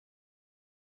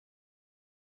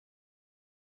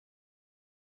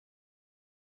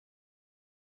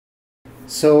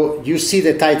So you see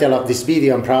the title of this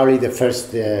video, and probably the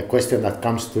first question that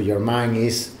comes to your mind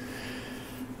is,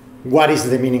 what is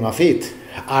the meaning of it?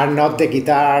 Are not the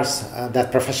guitars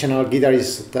that professional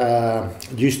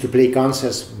guitarists used to play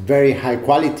concerts very high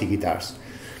quality guitars?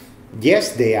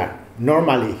 Yes, they are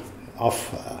normally of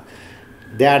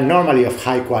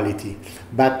high quality,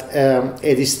 but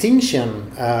a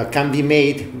distinction can be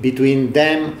made between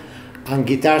them and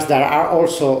guitars that are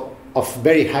also of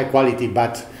very high quality,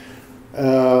 but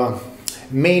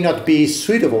may not be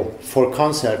suitable for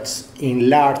concerts in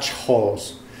large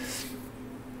halls.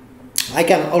 I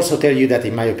can also tell you that,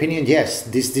 in my opinion, yes,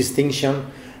 this distinction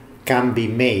can be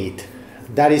made.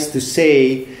 That is to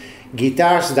say,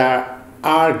 guitars that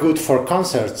are good for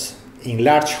concerts in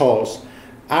large halls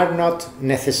are not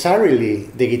necessarily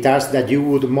the guitars that you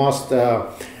would most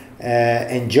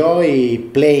enjoy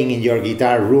playing in your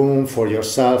guitar room for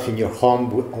yourself, in your home,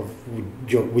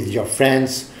 with your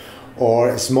friends, or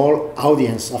a small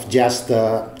audience of just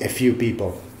a few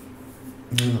people.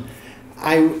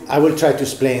 I will try to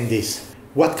explain this.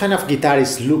 What kind of guitar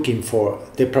is looking for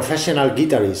the professional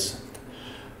guitarist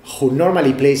who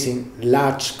normally plays in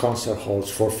large concert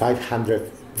halls for 500,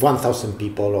 1,000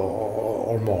 people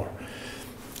or more?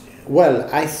 Well,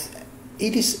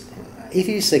 it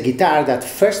is a guitar that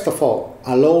first of all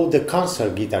allows the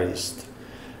concert guitarist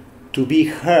to be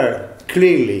heard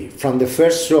clearly from the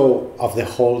first row of the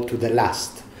hall to the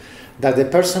last, that the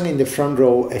person in the front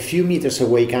row a few meters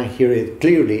away can hear it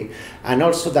clearly, and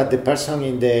also that the person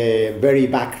in the very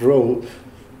back row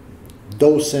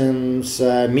dozens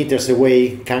meters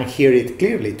away can hear it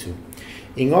clearly too.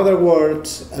 In other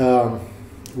words,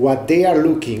 what they are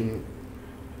looking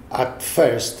at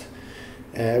first,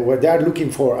 what they are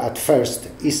looking for at first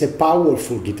is a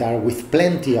powerful guitar with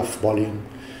plenty of volume,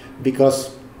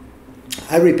 because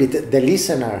I repeat, the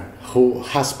listener who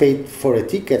has paid for a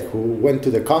ticket, who went to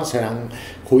the concert and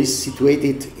who is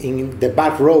situated in the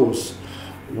back rows,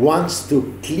 wants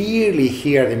to clearly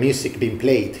hear the music being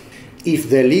played. If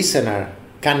the listener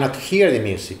cannot hear the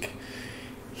music,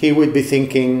 he would be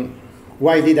thinking,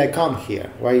 why did I come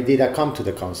here? Why did I come to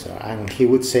the concert? And he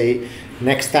would say,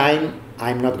 next time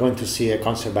I'm not going to see a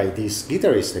concert by this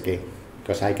guitarist again,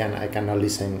 because I cannot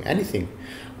listen anything,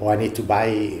 or I need to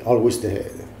buy always the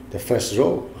first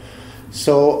row.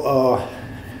 So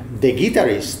the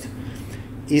guitarist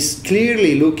is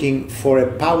clearly looking for a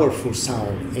powerful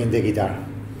sound in the guitar.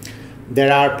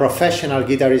 There are professional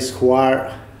guitarists who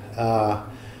are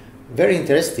very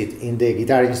interested in the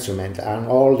guitar instrument and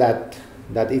all that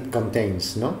it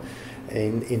contains, no?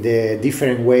 In the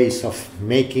different ways of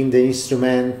making the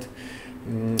instrument,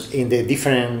 in the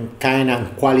different kind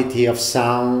and quality of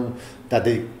sound that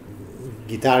the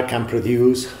guitar can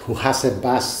produce, who has a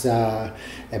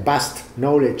vast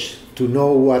knowledge to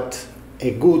know what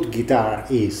a good guitar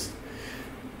is.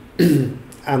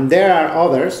 And there are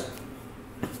others,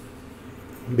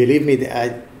 believe me,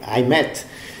 I met,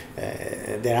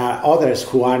 there are others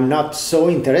who are not so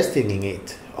interested in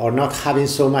it, or not having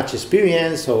so much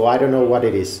experience, or I don't know what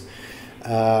it is,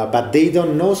 but they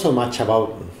don't know so much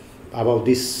about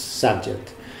this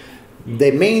subject.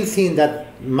 The main thing that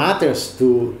matters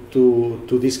to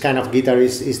this kind of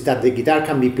guitarist is that the guitar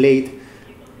can be played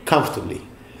comfortably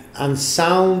and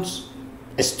sounds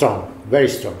strong, very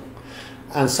strong.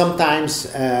 And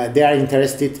sometimes they are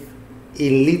interested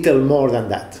in little more than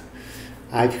that.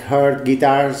 I've heard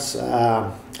guitars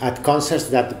at concerts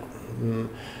that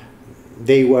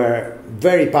they were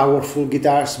very powerful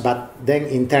guitars, but then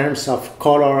in terms of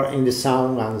color in the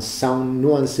sound and sound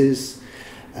nuances,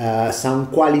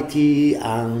 sound quality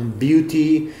and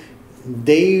beauty,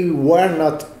 they were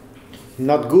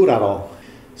not good at all.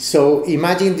 So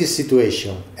imagine this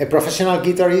situation: a professional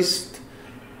guitarist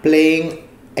playing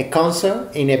a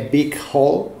concert in a big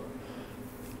hall,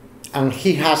 and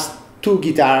he has two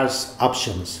guitars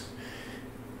options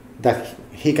that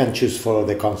he can choose for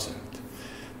the concert.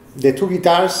 The two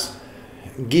guitars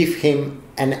give him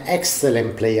an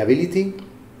excellent playability,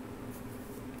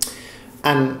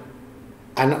 and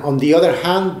on the other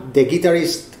hand, the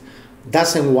guitarist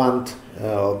doesn't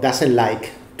like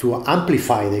to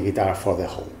amplify the guitar for the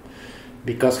whole,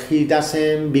 because he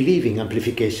doesn't believe in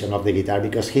amplification of the guitar,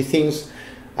 because he thinks,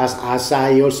 as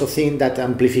I also think, that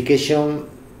amplification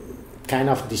kind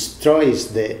of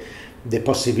destroys the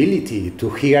possibility to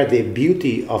hear the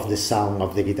beauty of the sound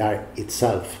of the guitar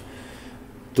itself,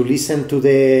 to listen to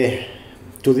the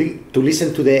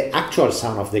actual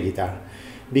sound of the guitar,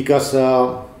 because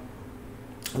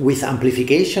with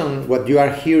amplification, what you are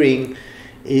hearing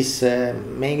is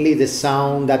mainly the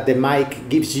sound that the mic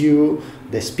gives you,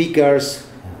 the speakers,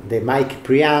 the mic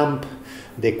preamp,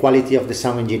 the quality of the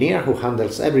sound engineer who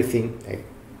handles everything,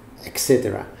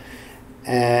 etc.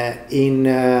 In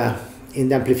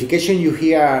the amplification, you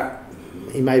hear,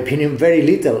 in my opinion, very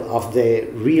little of the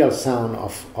real sound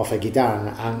of a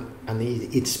guitar and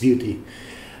its beauty.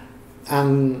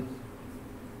 And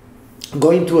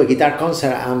going to a guitar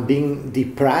concert and being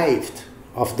deprived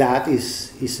of that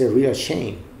is a real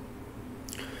shame.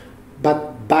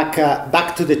 But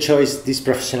back to the choice this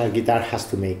professional guitar has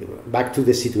to make, back to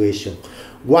the situation.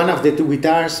 One of the two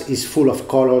guitars is full of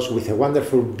colors with a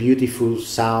wonderful, beautiful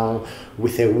sound,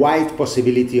 with a wide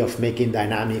possibility of making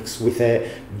dynamics, with a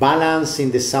balance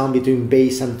in the sound between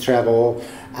bass and treble,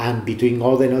 and between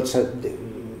all the notes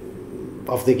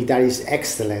of the guitar is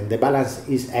excellent. The balance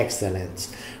is excellent,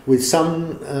 with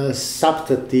some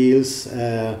subtleties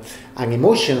and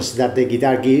emotions that the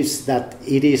guitar gives, that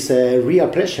it is a real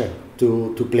pleasure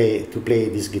to play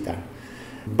this guitar.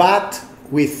 But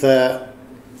with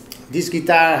this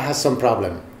guitar has some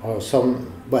problem, or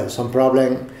some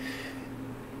problem.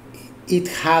 It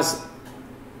has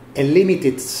a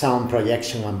limited sound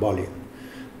projection and volume.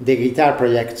 The guitar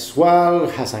projects well,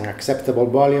 has an acceptable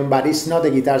volume, but it's not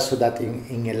a guitar so that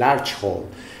in a large hall,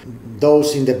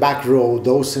 those in the back row,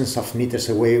 dozens of meters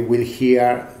away, will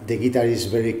hear the guitarist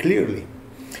very clearly.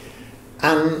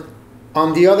 And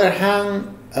on the other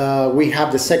hand, we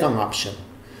have the second option,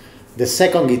 the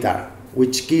second guitar,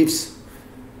 which gives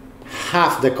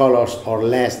half the colors or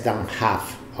less than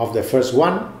half of the first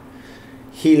one.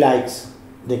 The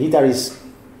guitarist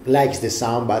likes the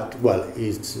sound, but well,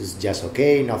 it's just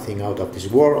okay, nothing out of this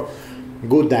world.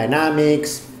 Good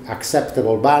dynamics,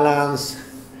 acceptable balance,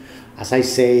 as I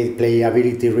say,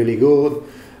 playability really good.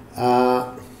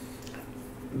 But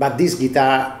this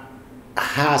guitar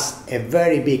has a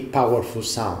very big, powerful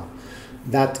sound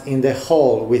that in the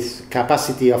hall with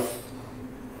capacity of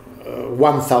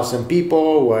 1,000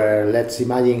 people, where let's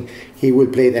imagine he will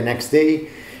play the next day,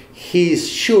 he is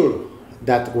sure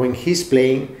that when he's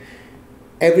playing,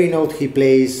 every note he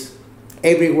plays,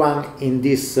 everyone in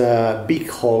this big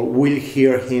hall will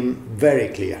hear him very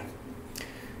clear.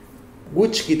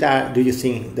 Which guitar do you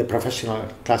think this professional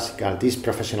classical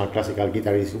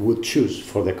guitarist would choose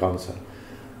for the concert?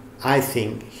 I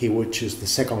think he would choose the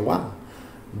second one,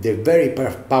 the very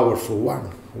powerful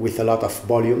one, with a lot of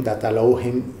volume that allow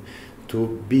him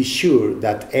to be sure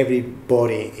that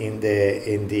everybody in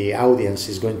the audience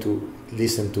is going to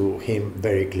listen to him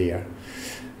very clear.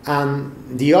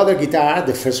 And the other guitar,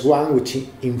 the first one, which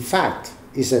in fact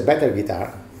is a better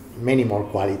guitar, many more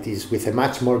qualities, with a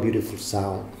much more beautiful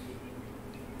sound,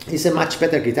 is a much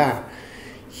better guitar.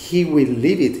 He will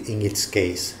leave it in its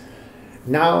case.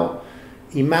 Now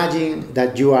imagine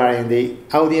that you are in the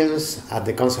audience at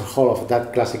the concert hall of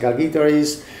that classical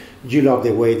guitarist. You love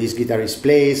the way this guitarist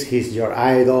plays, he's your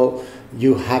idol,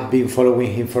 you have been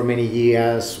following him for many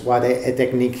years, what a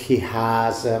technique he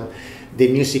has, the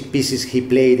music pieces he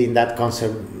played in that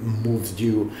concert moved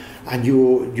you, and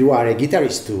you are a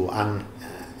guitarist too, and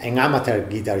an amateur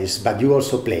guitarist, but you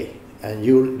also play, and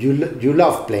you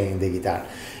love playing the guitar,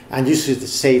 and you should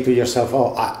say to yourself,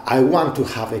 oh, I want to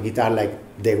have a guitar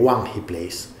like the one he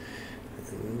plays.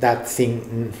 That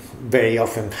thing very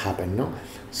often happens, no?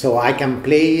 So I can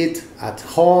play it at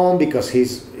home because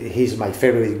he's my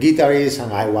favorite guitarist,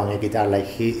 and I want a guitar like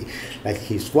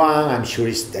his one. I'm sure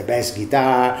it's the best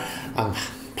guitar, and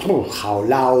how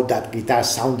loud that guitar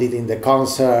sounded in the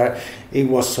concert. It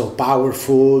was so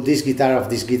powerful. This guitar of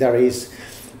this guitarist,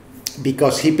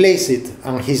 because he plays it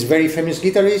and he's very famous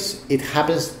guitarist, it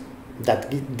happens that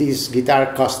this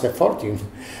guitar costs a fortune,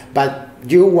 but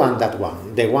you want that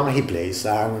one, the one he plays,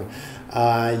 and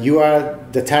you are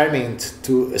determined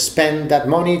to spend that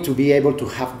money to be able to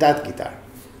have that guitar,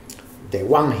 the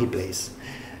one he plays,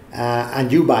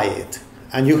 and you buy it,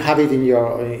 and you have it in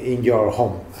your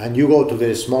home, and you go to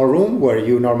the small room where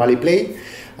you normally play,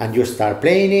 and you start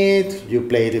playing it. You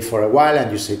play it for a while,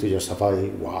 and you say to yourself,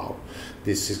 oh, wow,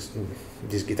 this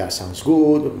guitar sounds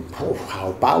good. Oh,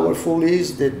 how powerful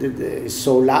is it's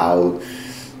so loud.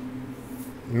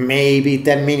 Maybe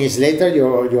 10 minutes later,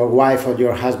 your wife or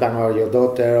your husband or your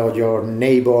daughter or your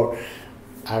neighbor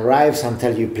arrives and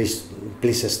tells you,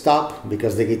 please stop,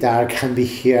 because the guitar can be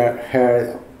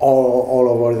heard all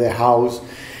over the house,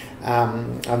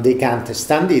 and they can't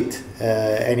stand it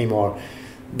anymore.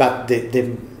 But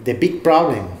the big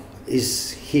problem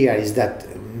is that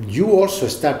you also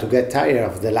start to get tired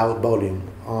of the loud volume,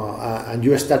 and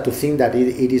you start to think that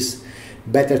it is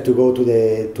better to go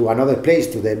to another place,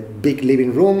 to the big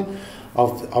living room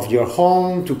of your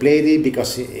home to play it,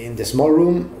 because in the small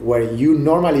room where you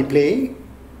normally play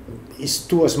is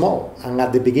too small, and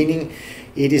at the beginning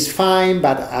it is fine,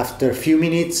 but after a few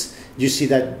minutes you see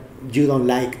that you don't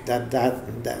like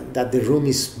that the room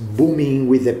is booming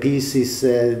with the pieces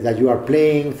that you are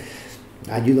playing,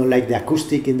 and you don't like the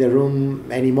acoustic in the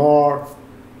room anymore.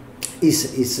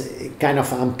 Is kind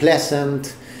of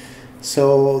unpleasant.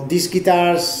 So these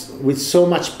guitars with so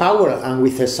much power and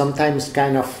with a sometimes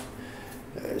kind of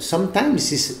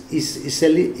sometimes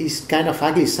is kind of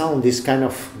ugly sound. This kind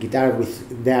of guitar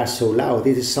with they are so loud.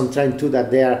 It is sometimes too that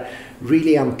they are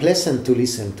really unpleasant to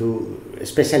listen to,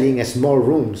 especially in small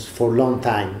rooms for a long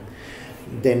time.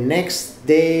 The next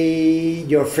day,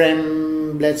 your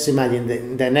friend, let's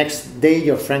imagine the next day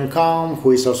your friend come,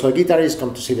 who is also a guitarist,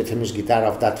 come to see the famous guitar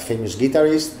of that famous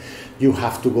guitarist. You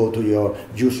have to go to your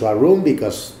usual room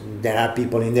because there are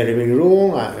people in the living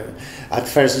room. At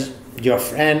first, your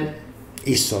friend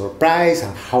is surprised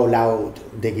at how loud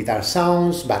the guitar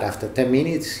sounds, but after 10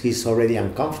 minutes, he's already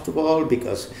uncomfortable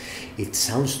because it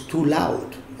sounds too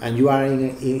loud, and you are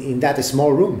in that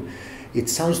small room. It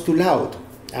sounds too loud,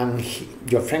 and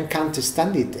your friend can't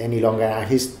stand it any longer, and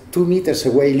he's 2 meters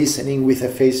away listening with a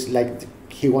face like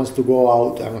he wants to go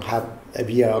out and have a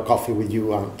beer or coffee with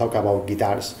you and talk about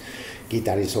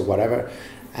guitarists or whatever.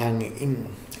 And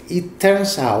it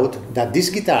turns out that this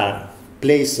guitar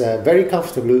plays very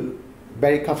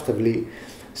comfortably,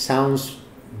 sounds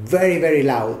very, very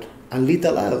loud, and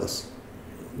little else.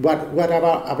 What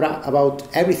about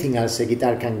everything else a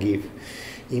guitar can give?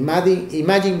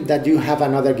 Imagine that you have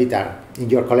another guitar in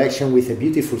your collection with a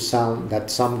beautiful sound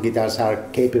that some guitars are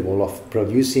capable of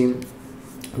producing,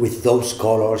 with those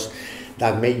colors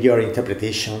that make your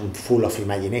interpretation full of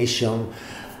imagination.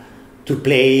 To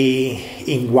play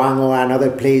in one or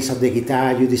another place of the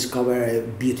guitar, you discover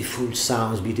beautiful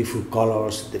sounds, beautiful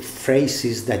colors, the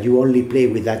phrases that you only play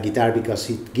with that guitar because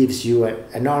it gives you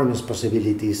enormous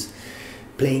possibilities.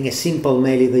 Playing a simple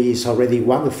melody is already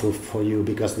wonderful for you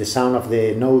because the sound of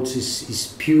the notes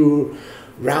is pure,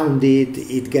 rounded,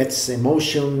 it gets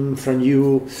emotion from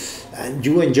you, and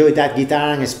you enjoy that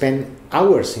guitar and spend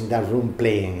hours in that room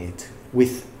playing it.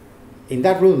 In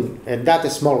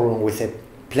that small room with a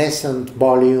pleasant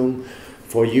volume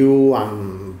for you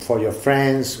and for your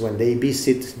friends when they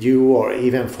visit you, or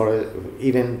even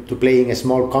to play in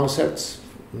small concerts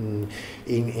in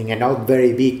a not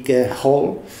very big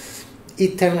hall.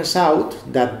 It turns out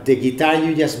that the guitar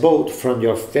you just bought from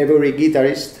your favorite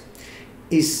guitarist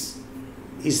is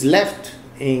left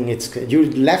in its. You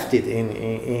left it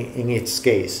in its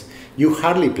case. You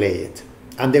hardly play it,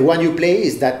 and the one you play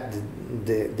is that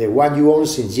the one you own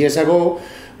since years ago,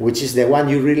 which is the one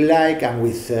you really like and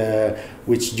with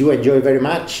which you enjoy very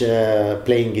much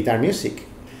playing guitar music.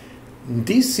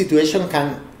 This situation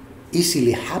can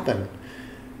easily happen.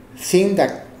 Think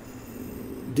that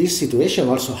this situation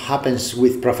also happens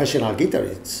with professional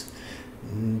guitarists.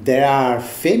 There are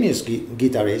famous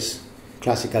guitarists,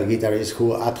 classical guitarists,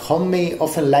 who at home may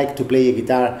often like to play a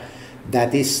guitar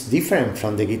that is different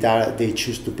from the guitar they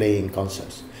choose to play in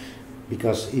concerts,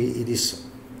 because it is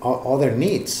other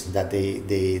needs that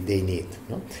they need.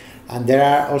 No? And there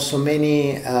are also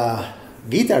many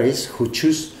guitarists who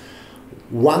choose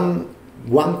one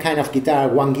kind of guitar,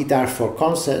 one guitar for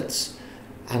concerts,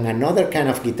 and another kind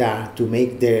of guitar to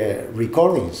make their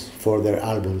recordings for their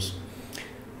albums.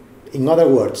 In other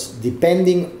words,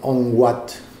 depending on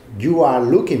what you are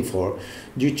looking for,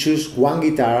 you choose one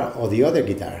guitar or the other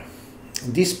guitar.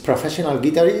 These professional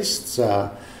guitarists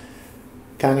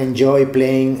can enjoy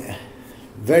playing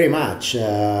very much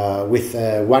with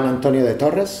Juan Antonio de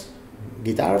Torres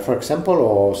guitar, for example,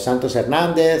 or Santos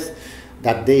Hernandez,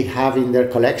 that they have in their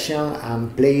collection,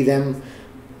 and play them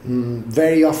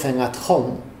very often at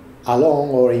home, alone,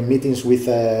 or in meetings with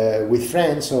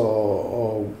friends,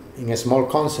 or in small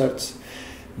concerts,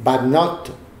 but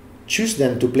not choose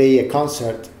them to play a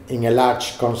concert in a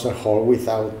large concert hall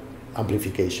without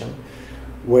amplification,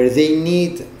 where they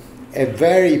need a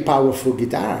very powerful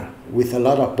guitar with a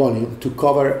lot of volume to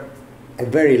cover a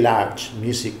very large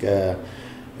musical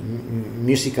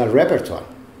repertoire.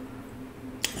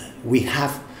 We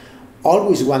have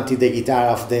always wanted the guitar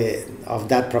of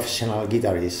that professional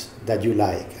guitarist that you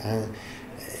like, and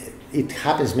it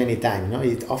happens many times. No,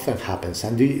 it often happens,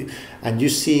 and you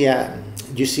see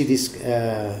this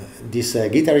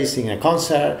guitarist in a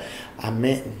concert, and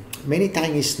many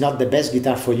times it's not the best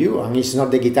guitar for you, and it's not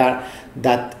the guitar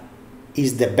that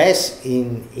is the best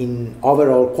in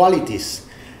overall qualities.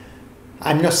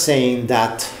 I'm not saying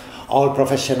that all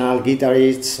professional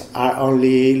guitarists are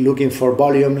only looking for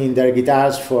volume in their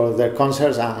guitars for their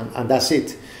concerts and that's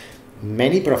it.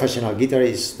 Many professional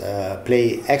guitarists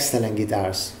play excellent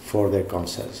guitars for their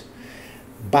concerts.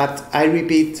 But I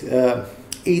repeat,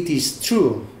 it is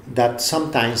true that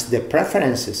sometimes the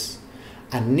preferences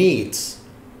and needs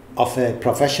of a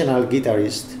professional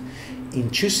guitarist in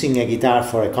choosing a guitar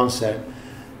for a concert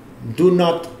do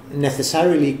not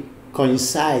necessarily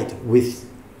coincide with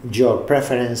your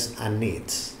preference and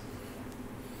needs.